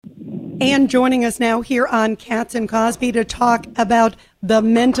And joining us now here on Katz and Cosby to talk about the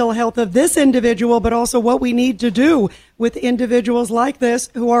mental health of this individual, but also what we need to do with individuals like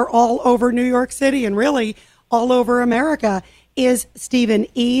this who are all over New York City and really all over America, is Stephen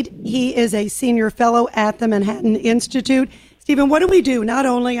Eid. He is a senior fellow at the Manhattan Institute. Stephen, what do we do not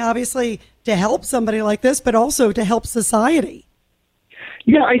only obviously to help somebody like this, but also to help society?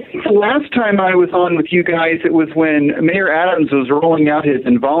 Yeah, I think the last time I was on with you guys, it was when Mayor Adams was rolling out his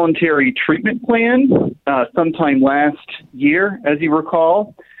involuntary treatment plan sometime last year, as you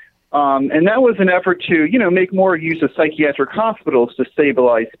recall. And that was an effort to, make more use of psychiatric hospitals to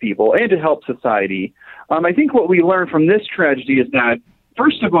stabilize people and to help society. I think what we learned from this tragedy is that,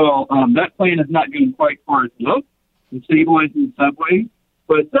 first of all, that plan is not going quite far enough in stabilizing the subway.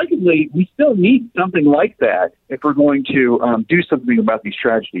 But secondly, we still need something like that if we're going to do something about these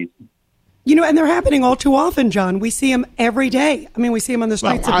tragedies. And they're happening all too often, John. We see them every day. I mean, we see them on the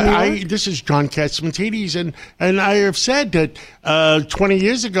streets of New York. This is John Catsimatidis, and I have said that 20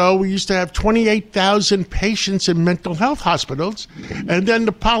 years ago, we used to have 28,000 patients in mental health hospitals, and then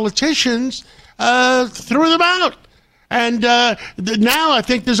the politicians threw them out. And now I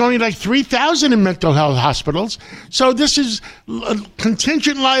think there's only like 3,000 in mental health hospitals. So this is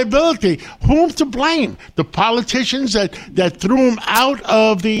contingent liability. Whom to blame? The politicians that threw them out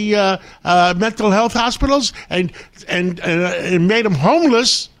of the mental health hospitals and made them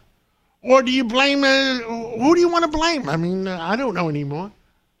homeless? Or do you blame, who do you want to blame? I mean, I don't know anymore.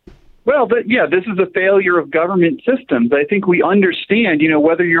 Well, this is a failure of government systems. I think we understand,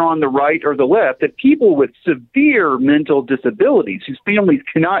 whether you're on the right or the left, that people with severe mental disabilities whose families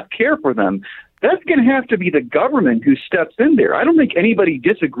cannot care for them, that's going to have to be the government who steps in there. I don't think anybody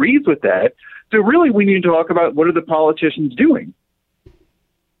disagrees with that. So really, we need to talk about what are the politicians doing.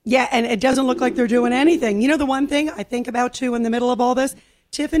 Yeah, and it doesn't look like they're doing anything. The one thing I think about, too, in the middle of all this,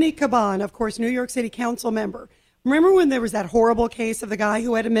 Tiffany Caban, of course, New York City Council member. Remember when there was that horrible case of the guy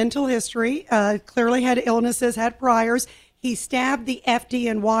who had a mental history, clearly had illnesses, had priors? He stabbed the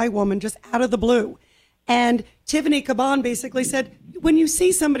FDNY woman just out of the blue. And Tiffany Caban basically said, when you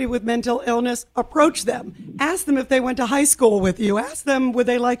see somebody with mental illness, approach them. Ask them if they went to high school with you. Ask them, would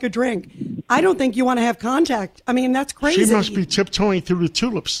they like a drink? I don't think you want to have contact. I mean, that's crazy. She must be tiptoeing through the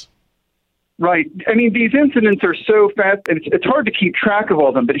tulips. Right. I mean, these incidents are so fast, and it's hard to keep track of all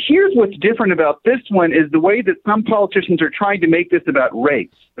of them. But here's what's different about this one is the way that some politicians are trying to make this about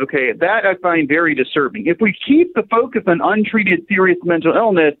race. Okay, that I find very disturbing. If we keep the focus on untreated serious mental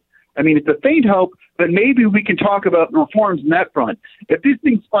illness, I mean, it's a faint hope, but maybe we can talk about reforms on that front. If this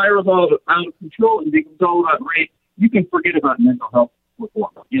thing spirals out of control and becomes all about race, you can forget about mental health reform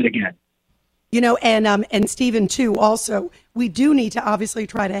yet again. And Stephen, too, also, we do need to obviously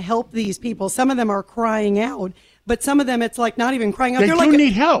try to help these people. Some of them are crying out, but some of them, it's like not even crying out. They do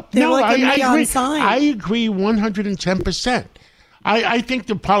need help. They're like a neon agree. sign. I agree 110%. I think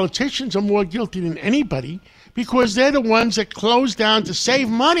the politicians are more guilty than anybody because they're the ones that close down to save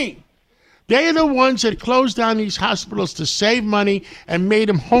money. They're the ones that closed down these hospitals to save money and made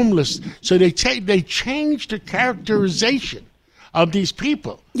them homeless. So they changed the characterization of these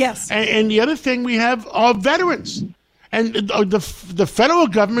people. Yes. And the other thing we have are veterans. And the federal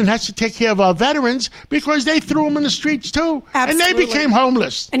government has to take care of our veterans because they threw them in the streets too. Absolutely. And they became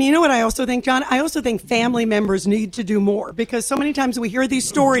homeless. And you know what I also think, John? I also think family members need to do more because so many times we hear these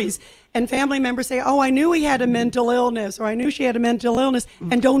stories and family members say, oh, I knew he had a mental illness or I knew she had a mental illness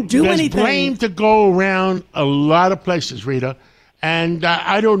and don't do anything. There's blame to go around a lot of places, Rita. And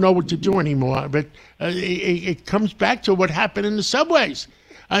I don't know what to do anymore. But it comes back to what happened in the subways.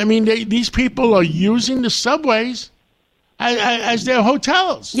 I mean, these people are using the subways as their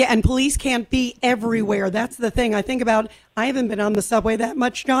hotels. Yeah, and police can't be everywhere. That's the thing. I think about, I haven't been on the subway that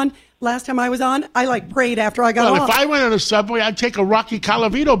much, John. Last time I was on, I prayed after I got off. Well, if I went on a subway, I'd take a Rocky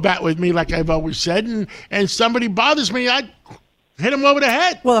Colavito bat with me, like I've always said. And somebody bothers me, I'd hit him over the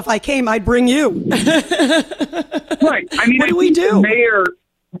head. Well, if I came, I'd bring you. Right. I mean, what do we do?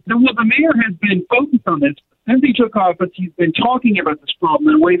 The mayor has been focused on this. Since he took office, he's been talking about this problem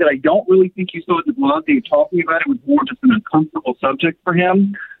in a way that I don't really think you saw the Blasio talking about it. It was more just an uncomfortable subject for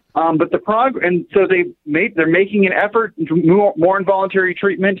him. But so they're making an effort to more involuntary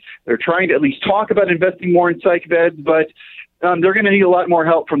treatment. They're trying to at least talk about investing more in psych beds, but they're going to need a lot more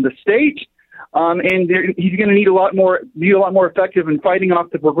help from the state. And he's going to need a lot more effective in fighting off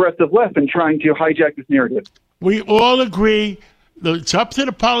the progressive left and trying to hijack this narrative. We all agree that it's up to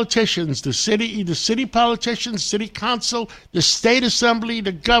the politicians, the city politicians, city council, the state assembly,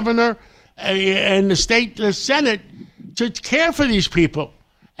 the governor, and the Senate to care for these people.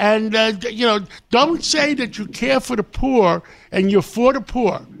 And, don't say that you care for the poor and you're for the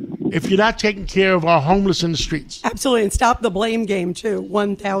poor. if you're not taking care of our homeless in the streets. Absolutely. And stop the blame game, too.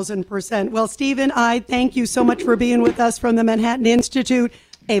 1,000%. Well, Stephen, I thank you so much for being with us from the Manhattan Institute.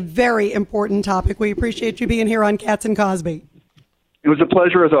 A very important topic. We appreciate you being here on Katz and Cosby. It was a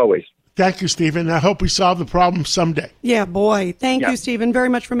pleasure as always. Thank you, Stephen. I hope we solve the problem someday. Yeah, boy. Thank you, Stephen, very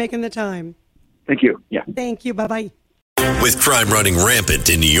much for making the time. Thank you. Yeah. Thank you. Bye-bye. With crime running rampant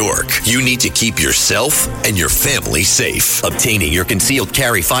in New York, you need to keep yourself and your family safe. Obtaining your concealed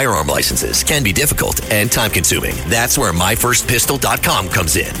carry firearm licenses can be difficult and time-consuming. That's where MyFirstPistol.com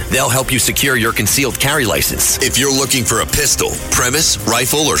comes in. They'll help you secure your concealed carry license. If you're looking for a pistol, premise,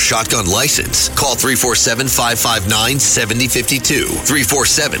 rifle, or shotgun license, call 347-559-7052.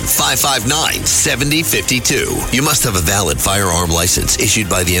 347-559-7052. You must have a valid firearm license issued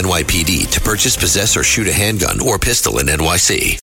by the NYPD to purchase, possess, or shoot a handgun or pistol in NYC.